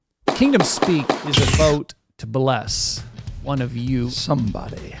Kingdom Speak is about to bless one of you.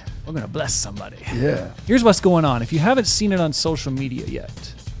 Somebody. We're going to bless somebody. Yeah. Here's what's going on. If you haven't seen it on social media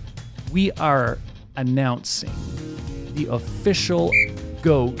yet, we are announcing the official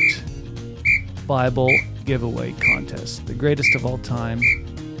GOAT Bible giveaway contest. The greatest of all time.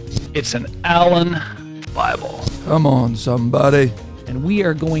 It's an Allen Bible. Come on, somebody. And we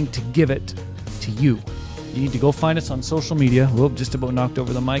are going to give it to you. You need to go find us on social media. Whoop, just about knocked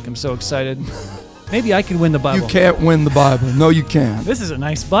over the mic. I'm so excited. Maybe I can win the Bible. You can't win the Bible. No, you can't. This is a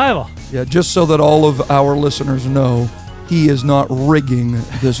nice Bible. Yeah, just so that all of our listeners know, he is not rigging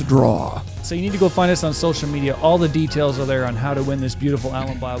this draw. So you need to go find us on social media. All the details are there on how to win this beautiful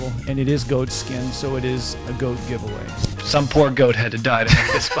Allen Bible. And it is goat skin, so it is a goat giveaway. Some poor goat had to die to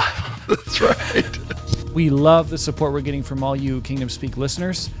make this Bible. That's right. We love the support we're getting from all you Kingdom Speak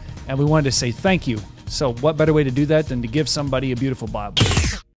listeners, and we wanted to say thank you. So what better way to do that than to give somebody a beautiful Bible?